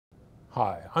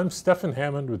Hi, I'm Stefan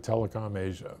Hammond with Telecom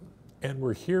Asia, and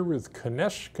we're here with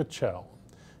Konesh Kochhal.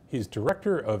 He's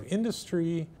Director of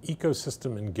Industry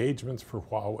Ecosystem Engagements for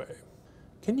Huawei.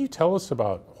 Can you tell us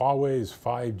about Huawei's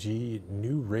 5G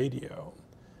new radio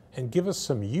and give us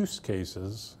some use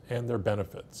cases and their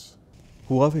benefits?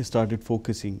 Huawei started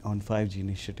focusing on 5G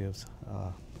initiatives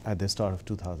at the start of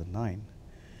 2009.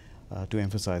 To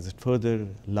emphasize it further,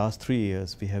 last 3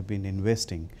 years we have been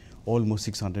investing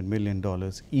almost $600 million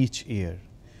each year,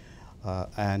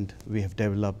 and we have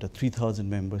developed a 3,000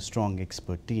 member strong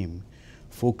expert team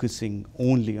focusing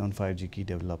only on 5G key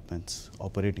developments,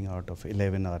 operating out of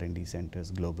 11 R&D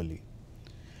centers globally.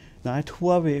 Now at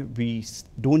Huawei, we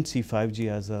don't see 5G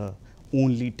as a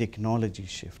only technology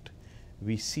shift.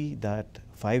 We see that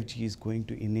 5G is going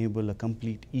to enable a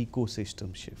complete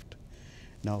ecosystem shift.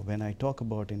 Now, when I talk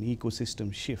about an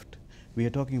ecosystem shift, we are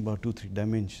talking about 2-3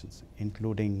 dimensions,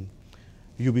 including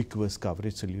ubiquitous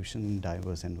coverage solution in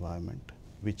diverse environment,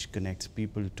 which connects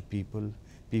people to people,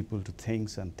 people to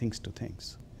things, and things to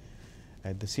things.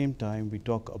 At the same time, we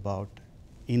talk about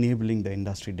enabling the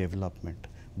industry development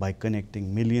by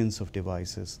connecting millions of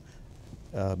devices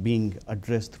being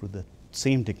addressed through the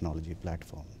same technology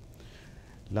platform.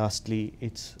 Lastly,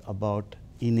 it's about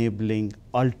enabling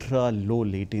ultra low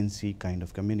latency kind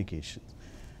of communications,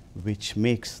 which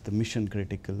makes the mission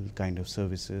critical kind of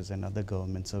services and other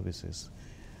government services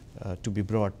to be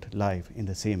brought live in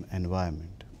the same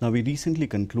environment. Now, we recently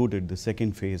concluded the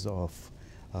second phase of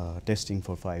testing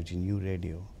for 5G new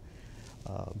radio,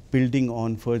 building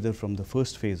on further from the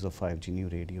first phase of 5G new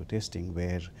radio testing,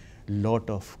 where a lot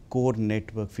of core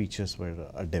network features were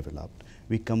developed.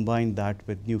 We combined that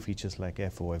with new features like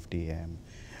FOFDM,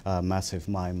 massive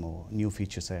MIMO, new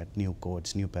feature set, new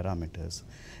codes, new parameters.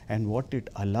 And what it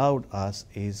allowed us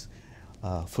is,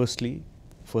 first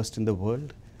in the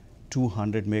world,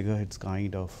 200 megahertz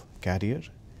kind of carrier,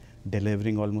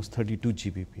 delivering almost 32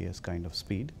 Gbps kind of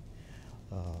speed.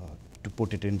 To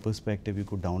put it in perspective, you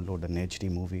could download an HD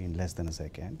movie in less than a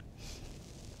second.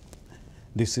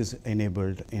 This is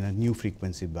enabled in a new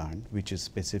frequency band, which is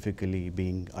specifically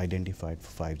being identified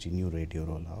for 5G new radio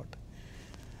rollout.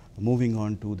 Moving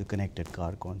on to the connected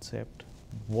car concept,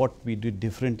 what we did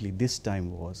differently this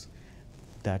time was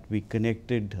that we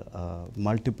connected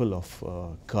multiple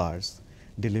of cars,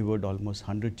 delivered almost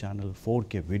 100 channel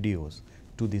 4K videos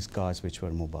to these cars which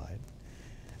were mobile.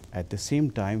 At the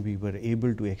same time, we were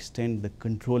able to extend the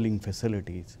controlling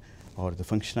facilities or the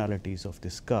functionalities of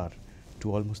this car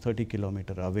to almost 30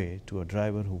 kilometers away to a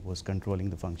driver who was controlling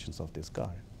the functions of this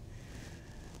car.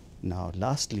 Now,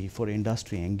 lastly, for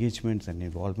industry engagements and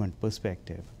involvement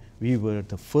perspective, we were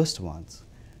the first ones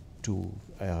to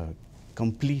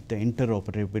complete the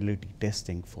interoperability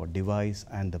testing for device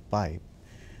and the pipe,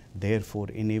 therefore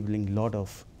enabling a lot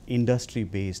of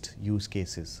industry-based use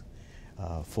cases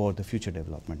for the future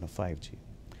development of 5G.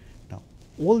 Now,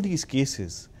 all these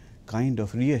cases kind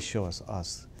of reassures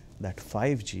us that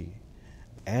 5G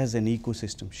as an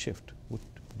ecosystem shift would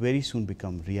very soon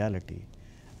become reality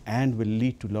and will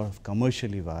lead to a lot of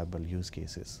commercially viable use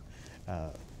cases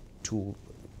to,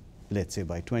 let's say,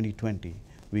 by 2020,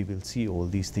 we will see all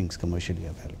these things commercially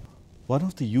available. One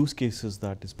of the use cases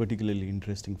that is particularly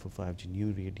interesting for 5G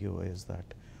new radio is that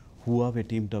Huawei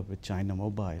teamed up with China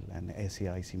Mobile and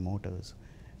SAIC Motors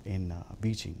in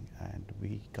Beijing, and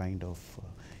we kind of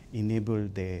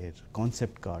enabled their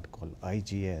concept car called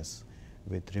IGS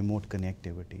with remote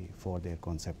connectivity for their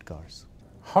concept cars.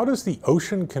 How does the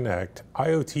OceanConnect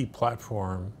IoT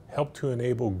platform help to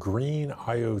enable green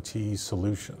IoT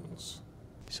solutions?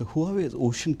 So Huawei's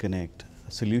OceanConnect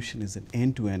solution is an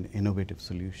end-to-end innovative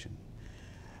solution,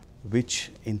 which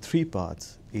in 3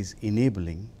 parts is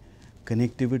enabling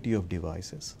connectivity of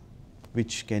devices,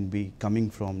 which can be coming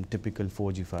from typical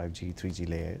 4G, 5G, 3G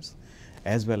layers,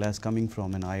 as well as coming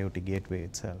from an IoT gateway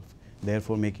itself,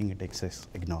 therefore making it access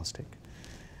agnostic.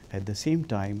 At the same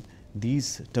time,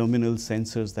 these terminal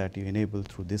sensors that you enable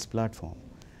through this platform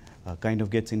kind of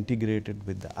gets integrated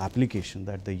with the application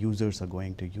that the users are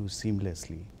going to use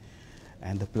seamlessly.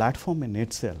 And the platform in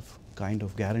itself kind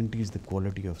of guarantees the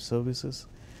quality of services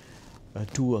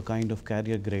to a kind of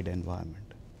carrier grade environment.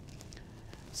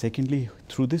 Secondly,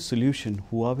 through this solution,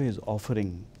 Huawei is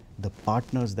offering the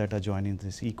partners that are joining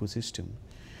this ecosystem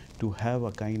to have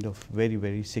a kind of very,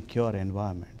 very secure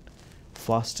environment,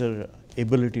 faster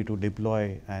ability to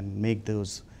deploy and make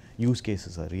those use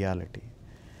cases a reality,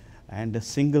 and a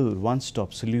single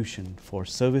one-stop solution for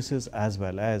services as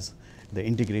well as the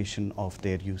integration of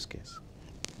their use case.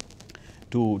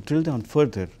 To drill down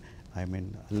further, I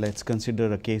mean, let's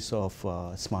consider a case of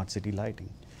smart city lighting.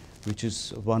 which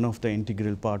is one of the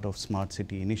integral part of smart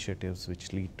city initiatives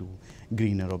which lead to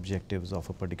greener objectives of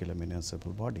a particular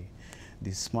municipal body.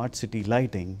 The smart city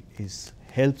lighting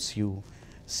helps you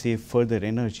save further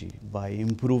energy by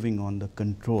improving on the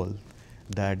control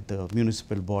that the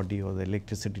municipal body or the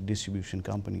electricity distribution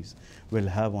companies will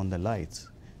have on the lights,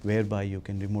 whereby you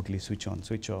can remotely switch on,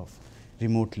 switch off,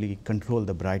 remotely control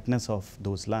the brightness of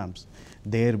those lamps,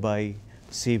 thereby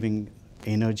saving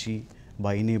energy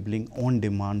by enabling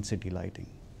on-demand city lighting.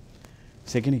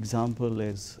 Second example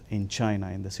is in China,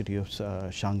 in the city of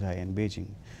Shanghai and Beijing,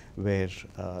 where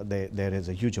there is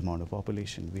a huge amount of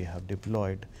population. We have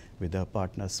deployed with our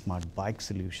partner Smart Bike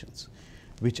Solutions,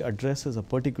 which addresses a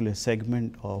particular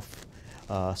segment of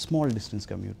small distance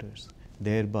commuters,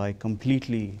 thereby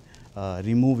completely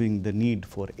removing the need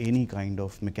for any kind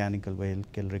of mechanical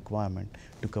vehicle requirement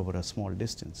to cover a small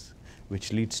distance,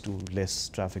 which leads to less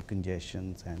traffic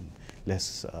congestions and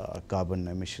less carbon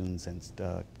emissions and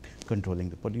controlling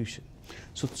the pollution.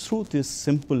 So through this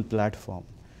simple platform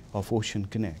of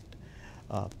OceanConnect,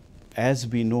 as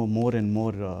we know, more and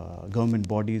more government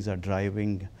bodies are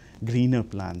driving greener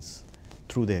plans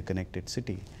through their connected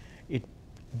city. It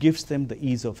gives them the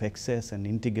ease of access and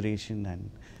integration and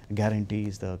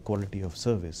guarantees the quality of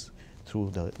service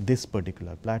through this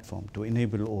particular platform to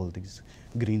enable all these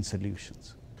green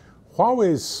solutions.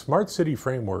 Huawei's smart city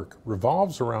framework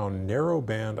revolves around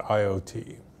narrowband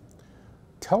IoT.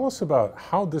 Tell us about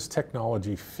how this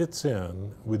technology fits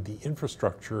in with the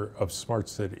infrastructure of smart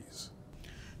cities.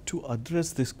 To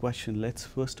address this question, let's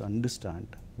first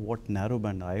understand what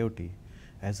narrowband IoT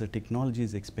as a technology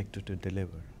is expected to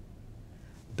deliver.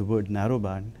 The word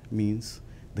narrowband means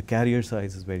the carrier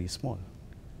size is very small.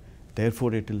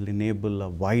 Therefore, it will enable a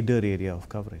wider area of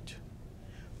coverage.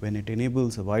 When it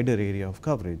enables a wider area of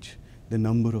coverage, the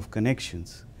number of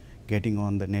connections getting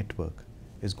on the network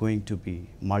is going to be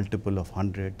multiple of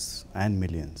hundreds and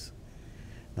millions.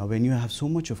 Now, when you have so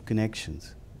much of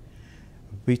connections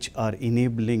which are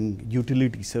enabling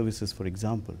utility services, for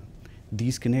example,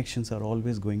 these connections are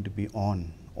always going to be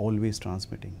on, always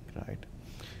transmitting, right?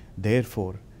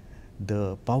 Therefore,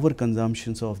 the power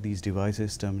consumptions of these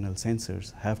devices, terminal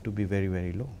sensors, have to be very,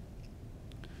 very low,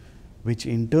 which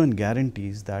in turn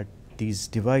guarantees that these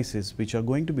devices, which are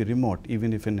going to be remote,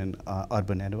 even if in an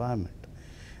urban environment,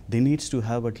 they needs to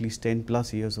have at least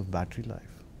 10+ years of battery life.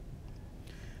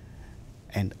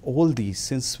 And all these,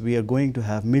 since we are going to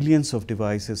have millions of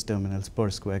devices, terminals per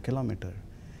square kilometer,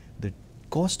 the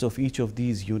cost of each of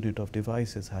these unit of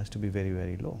devices has to be very,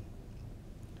 very low.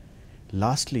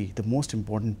 Lastly, the most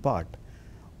important part,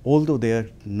 although they are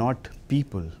not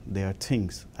people, they are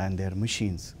things and they are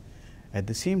machines, at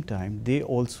the same time, they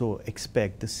also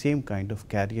expect the same kind of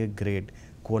carrier grade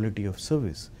quality of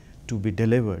service to be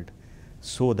delivered,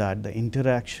 so that the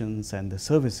interactions and the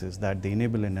services that they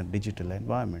enable in a digital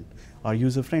environment are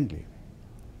user friendly.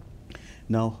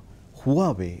 Now,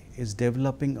 Huawei is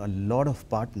developing a lot of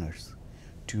partners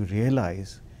to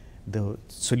realize the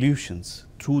solutions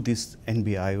through this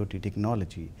NB-IoT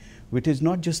technology, which is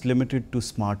not just limited to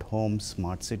smart homes,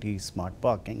 smart cities, smart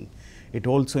parking. It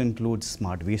also includes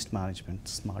smart waste management,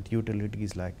 smart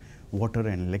utilities like water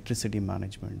and electricity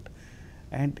management,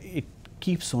 and it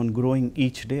keeps on growing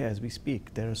each day as we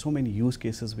speak. There are so many use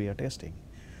cases we are testing.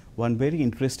 One very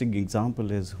interesting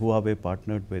example is Huawei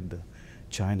partnered with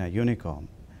China Unicom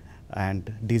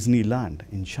and Disneyland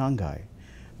in Shanghai,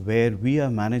 where we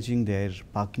are managing their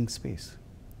parking space.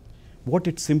 What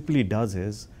it simply does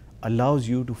is allows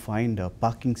you to find a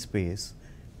parking space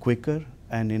quicker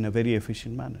and in a very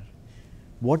efficient manner.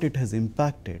 What it has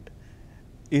impacted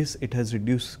is it has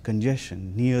reduced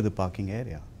congestion near the parking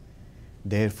area.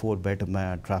 Therefore,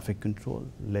 better traffic control,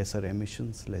 lesser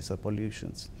emissions, lesser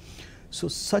pollutions. So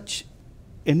such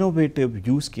innovative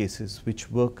use cases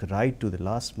which work right to the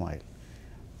last mile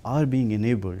are being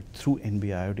enabled through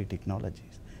NB-IoT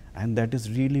technologies, and that is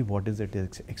really what is it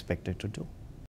expected to do.